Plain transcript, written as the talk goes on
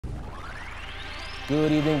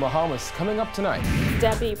Good evening, Bahamas. Coming up tonight.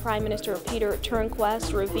 Deputy Prime Minister Peter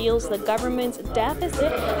Turnquest reveals the government's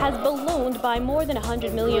deficit has ballooned by more than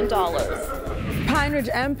 $100 million. Pine Ridge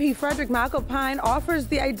MP Frederick McAlpine offers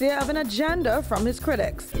the idea of an agenda from his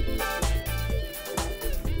critics.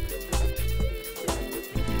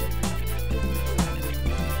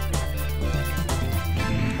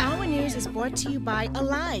 Our news is brought to you by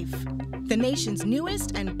Alive, the nation's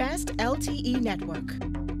newest and best LTE network.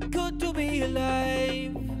 Good to be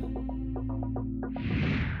alive.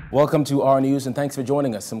 Welcome to our news and thanks for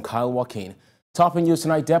joining us. I'm Kyle Joaquin. Topping news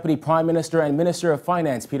tonight, Deputy Prime Minister and Minister of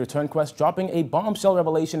Finance Peter Turnquest dropping a bombshell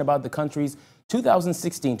revelation about the country's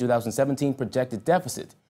 2016-2017 projected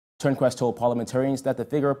deficit. Turnquest told parliamentarians that the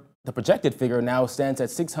projected figure now stands at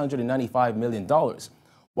 $695 million.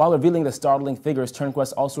 While revealing the startling figures,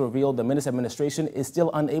 Turnquest also revealed the Minister administration is still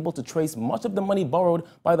unable to trace much of the money borrowed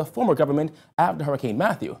by the former government after Hurricane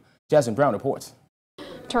Matthew. Jasmine Brown reports.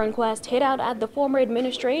 Turnquest hit out at the former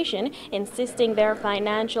administration, insisting their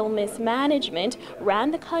financial mismanagement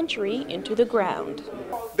ran the country into the ground.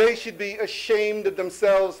 They should be ashamed of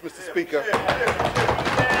themselves, Mr. Speaker.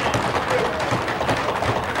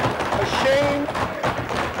 Ashamed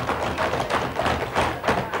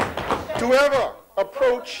to ever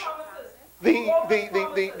approach the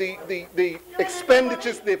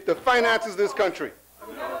expenditures, the finances of this country.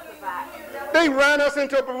 They ran us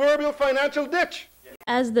into a proverbial financial ditch.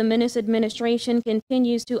 As the Minister administration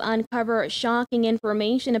continues to uncover shocking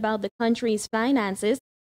information about the country's finances,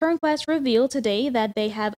 Turnquest revealed today that they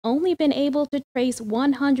have only been able to trace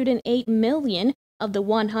 $108 million of the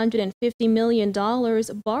 $150 million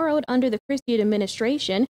borrowed under the Christie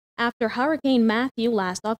administration after Hurricane Matthew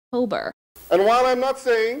last October. And while I'm not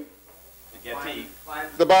saying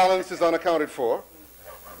the balance is unaccounted for,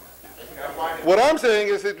 what I'm saying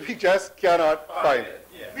is that we just cannot find it.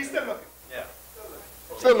 We still looking.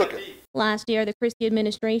 Still looking. Last year, the Christie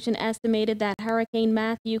administration estimated that Hurricane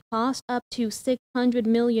Matthew cost up to $600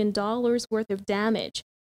 million worth of damage.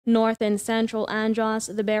 North and Central Andros,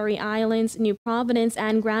 the Berry Islands, New Providence,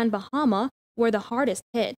 and Grand Bahama were the hardest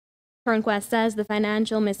hit. Turnquest says the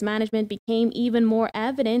financial mismanagement became even more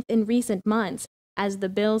evident in recent months as the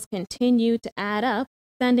bills continue to add up,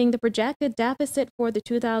 sending the projected deficit for the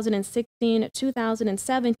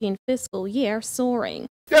 2016-2017 fiscal year soaring.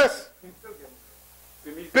 Yes,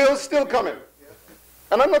 bills still coming.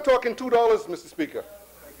 And I'm not talking $2, Mr. Speaker.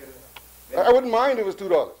 I wouldn't mind if it was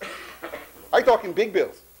 $2. I'm talking big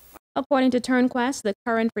bills. According to Turnquest, the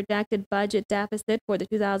current projected budget deficit for the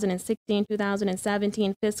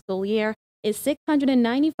 2016-2017 fiscal year is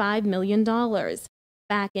 $695 million.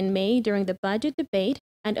 Back in May, during the budget debate,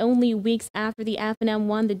 and only weeks after the FNM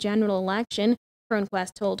won the general election,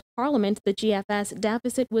 Turnquest told Parliament the GFS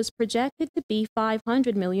deficit was projected to be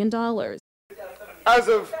 $500 million. As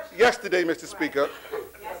of yesterday, Mr. Speaker,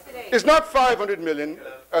 it's not $500 million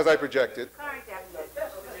as I projected.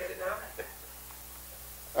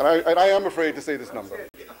 And I am afraid to say this number.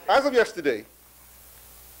 As of yesterday,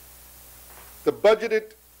 the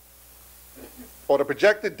budgeted or the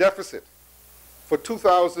projected deficit for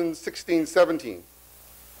 2016-17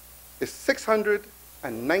 is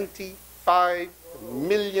 $695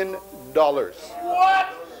 million. What?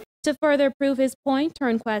 To further prove his point,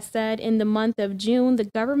 Turnquest said in the month of June, the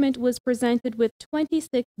government was presented with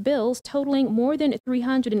 26 bills totaling more than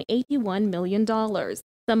 $381 million.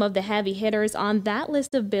 Some of the heavy hitters on that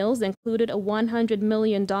list of bills included a $100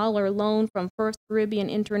 million loan from First Caribbean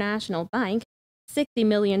International Bank, $60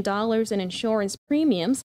 million in insurance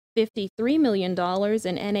premiums, $53 million in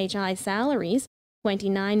NHI salaries,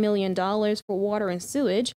 $29 million for water and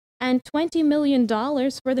sewage, and $20 million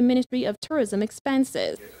for the Ministry of Tourism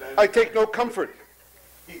expenses. I take no comfort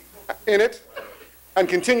in it and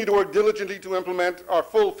continue to work diligently to implement our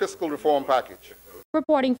full fiscal reform package.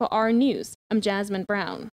 Reporting for our News, I'm Jasmine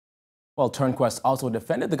Brown. Well, Turnquest also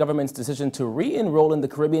defended the government's decision to re-enroll in the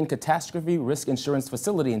Caribbean Catastrophe Risk Insurance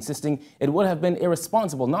Facility, insisting it would have been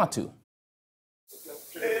irresponsible not to.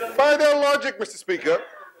 By their logic, Mr. Speaker,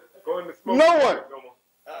 no one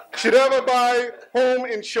should ever buy home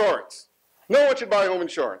insurance. No one should buy home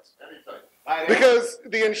insurance. Because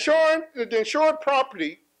the insured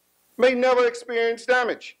property may never experience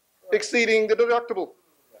damage exceeding the deductible.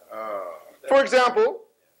 For example,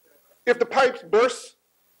 if the pipes burst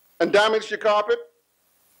and damaged your carpet,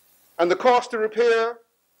 and the cost to repair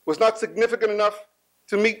was not significant enough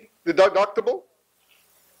to meet the deductible,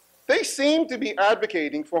 they seem to be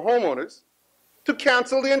advocating for homeowners to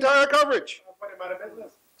cancel the entire coverage.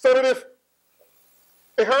 So that if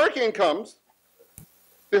a hurricane comes,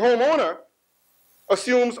 the homeowner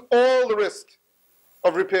assumes all the risk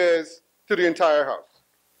of repairs to the entire House.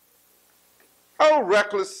 How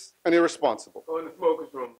reckless and irresponsible. Go in the smoker's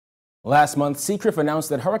room. Last month, Seacliff announced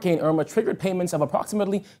that Hurricane Irma triggered payments of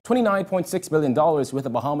approximately $29.6 million, with the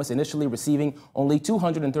Bahamas initially receiving only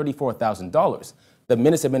 $234,000. The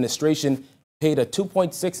Minnis administration paid a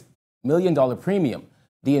 $2.6 million premium.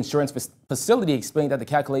 The insurance facility explained that the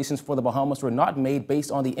calculations for the Bahamas were not made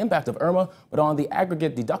based on the impact of Irma, but on the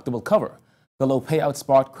aggregate deductible cover. The low payout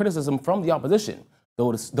sparked criticism from the opposition.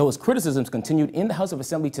 Those criticisms continued in the House of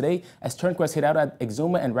Assembly today as Turnquest hit out at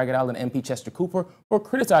Exuma and Ragged Island MP Chester Cooper for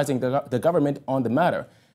criticizing the government on the matter.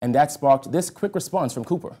 And that sparked this quick response from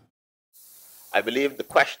Cooper. I believe the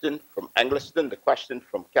question from Angliston, the question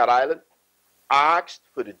from Cat Island, asked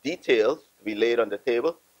for the details to be laid on the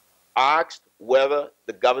table, asked whether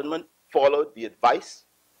the government followed the advice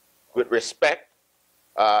with respect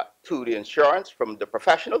to the insurance from the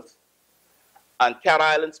professionals, and Cat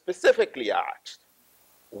Island specifically asked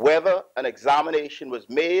whether an examination was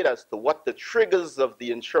made as to what the triggers of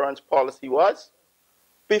the insurance policy was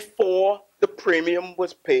before the premium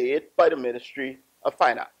was paid by the Ministry of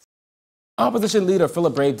Finance. Opposition leader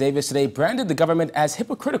Philip Brave Davis today branded the government as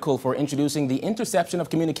hypocritical for introducing the Interception of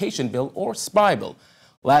Communication Bill, or SPY bill.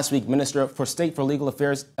 Last week, Minister for State for Legal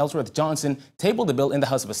Affairs Ellsworth Johnson tabled the bill in the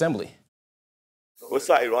House of Assembly. It's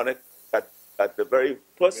ironic that the very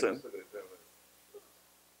person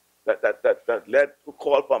that led to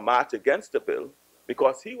call for a march against the bill,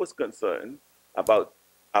 because he was concerned about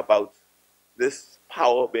this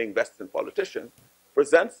power being vested in politicians,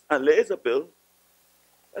 presents and lays a bill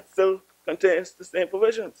that still contains the same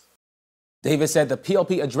provisions. Davis said the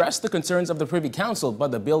PLP addressed the concerns of the Privy Council,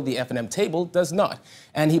 but the bill the FNM tabled does not,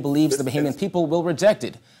 and he believes the Bahamian people will reject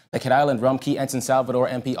it. The Cat Island Rumkey and San Salvador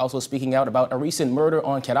MP also speaking out about a recent murder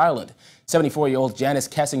on Cat Island. 74-year-old Janice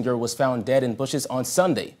Kessinger was found dead in bushes on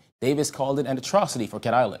Sunday. Davis called it an atrocity for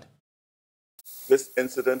Cat Island. This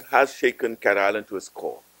incident has shaken Cat Island to its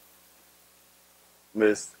core.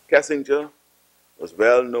 Ms. Kessinger was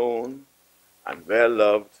well known and well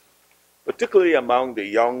loved, particularly among the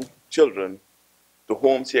young children to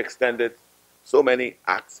whom she extended so many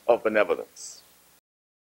acts of benevolence.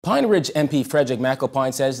 Pine Ridge MP Frederick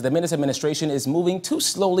McAlpine says the Minnis administration is moving too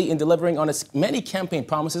slowly in delivering on its many campaign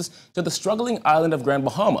promises to the struggling island of Grand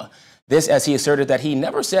Bahama. This as he asserted that he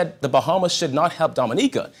never said the Bahamas should not help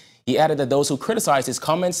Dominica. He added that those who criticize his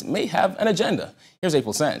comments may have an agenda. Here's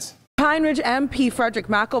April Sands. Pine Ridge MP Frederick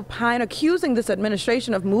McAlpine accusing this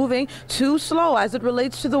administration of moving too slow as it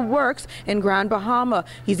relates to the works in Grand Bahama.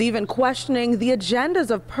 He's even questioning the agendas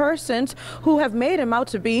of persons who have made him out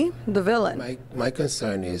to be the villain. My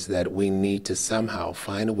concern is that we need to somehow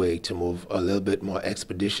find a way to move a little bit more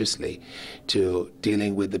expeditiously to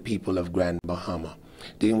dealing with the people of Grand Bahama.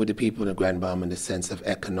 Dealing with the people of Grand Bahama in the sense of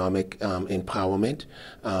economic empowerment,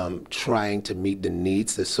 trying to meet the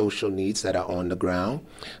needs, the social needs that are on the ground,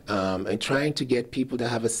 and trying to get people to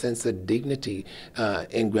have a sense of dignity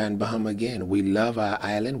in Grand Bahama again. We love our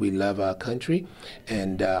island, we love our country,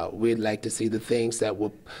 and we'd like to see the things that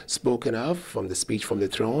were spoken of from the speech from the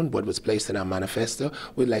throne, what was placed in our manifesto.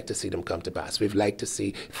 We'd like to see them come to pass. We'd like to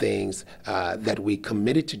see things that we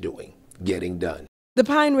committed to doing getting done. The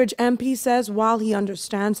Pine Ridge MP says while he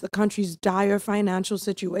understands the country's dire financial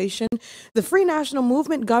situation, the Free National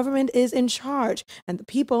Movement government is in charge and the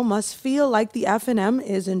people must feel like the FNM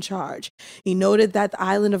is in charge. He noted that the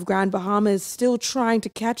island of Grand Bahama is still trying to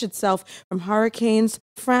catch itself from hurricanes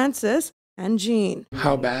Francis and Jean.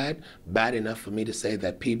 How bad? Bad enough for me to say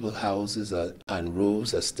that people's houses and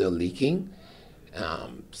roofs are still leaking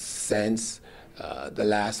since the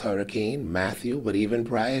last hurricane, Matthew, but even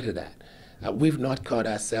prior to that. We've not caught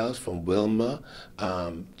ourselves from Wilma,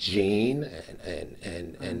 Jean,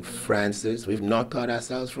 and Francis. We've not caught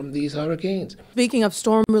ourselves from these hurricanes. Speaking of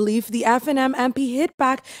storm relief, the FNM MP hit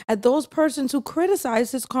back at those persons who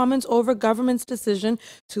criticized his comments over government's decision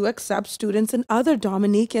to accept students and other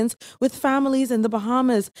Dominicans with families in the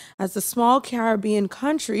Bahamas as the small Caribbean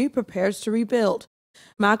country prepares to rebuild.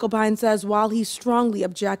 McAlpine says while he strongly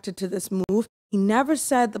objected to this move, he never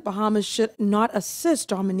said the Bahamas should not assist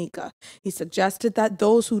Dominica. He suggested that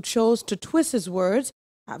those who chose to twist his words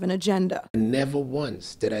have an agenda. Never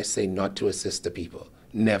once did I say not to assist the people.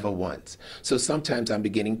 Never once. So sometimes I'm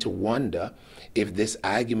beginning to wonder if this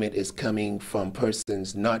argument is coming from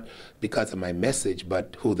persons not because of my message,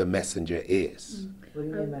 but who the messenger is. What do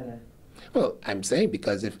you mean by that? Well, I'm saying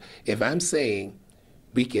because if I'm saying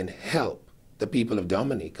we can help the people of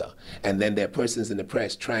Dominica, and then there are persons in the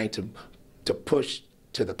press trying to push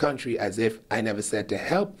to the country as if I never said to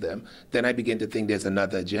help them, then I begin to think there's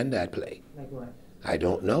another agenda at play. Like what? I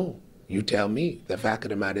don't know. You tell me. The fact of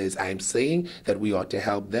the matter is, I'm saying that we ought to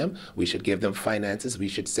help them. We should give them finances. We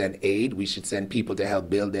should send aid. We should send people to help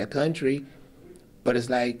build their country. But it's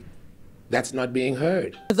like, that's not being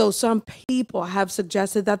heard. Though some people have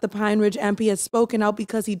suggested that the Pine Ridge MP has spoken out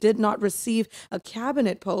because he did not receive a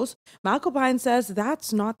cabinet post, McAlpine says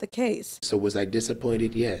that's not the case. So was I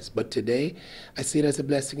disappointed? Yes. But today, I see it as a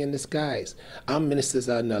blessing in disguise. Our ministers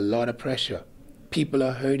are under a lot of pressure. People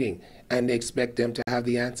are hurting, and they expect them to have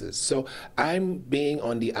the answers. So I'm being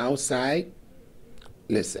on the outside.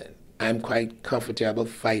 Listen, I'm quite comfortable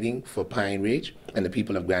fighting for Pine Ridge and the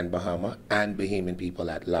people of Grand Bahama and Bahamian people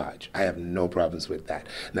at large. I have no problems with that.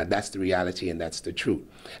 Now, that's the reality and that's the truth.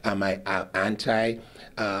 Am I anti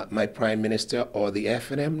my Prime Minister or the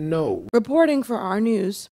FNM? No. Reporting for our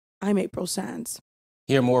news, I'm April Sands.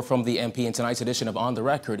 Hear more from the MP in tonight's edition of On the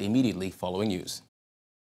Record immediately following news.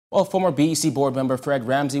 Well, former BEC board member Fred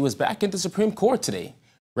Ramsey was back in the Supreme Court today.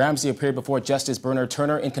 Ramsey appeared before Justice Bernard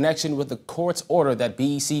Turner in connection with the court's order that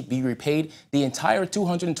BEC be repaid the entire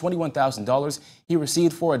 $221,000 he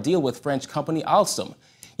received for a deal with French company Alstom.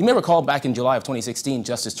 You may recall back in July of 2016,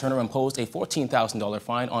 Justice Turner imposed a $14,000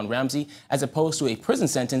 fine on Ramsey as opposed to a prison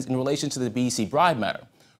sentence in relation to the BEC bribe matter.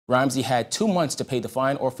 Ramsey had 2 months to pay the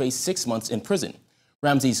fine or face 6 months in prison.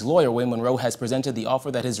 Ramsey's lawyer, Wayne Monroe, has presented the offer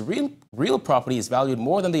that his real property is valued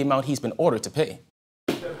more than the amount he's been ordered to pay.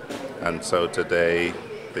 And so today,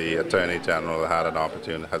 the Attorney General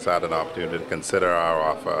has had an opportunity to consider our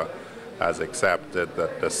offer, has accepted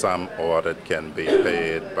that the sum ordered can be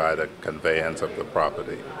paid by the conveyance of the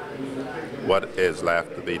property. What is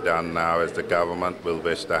left to be done now is the government will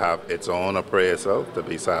wish to have its own appraisal to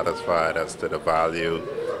be satisfied as to the value,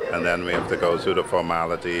 and then we have to go through the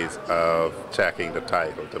formalities of checking the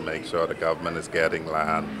title to make sure the government is getting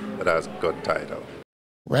land that has good title.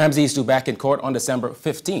 Ramsey is due back in court on December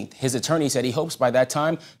 15th. His attorney said he hopes by that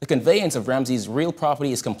time the conveyance of Ramsey's real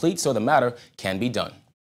property is complete so the matter can be done.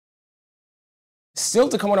 Still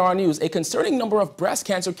to come on our news, a concerning number of breast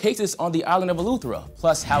cancer cases on the island of Eleuthera,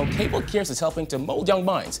 plus how Cable Cares is helping to mold young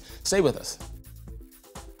minds. Stay with us.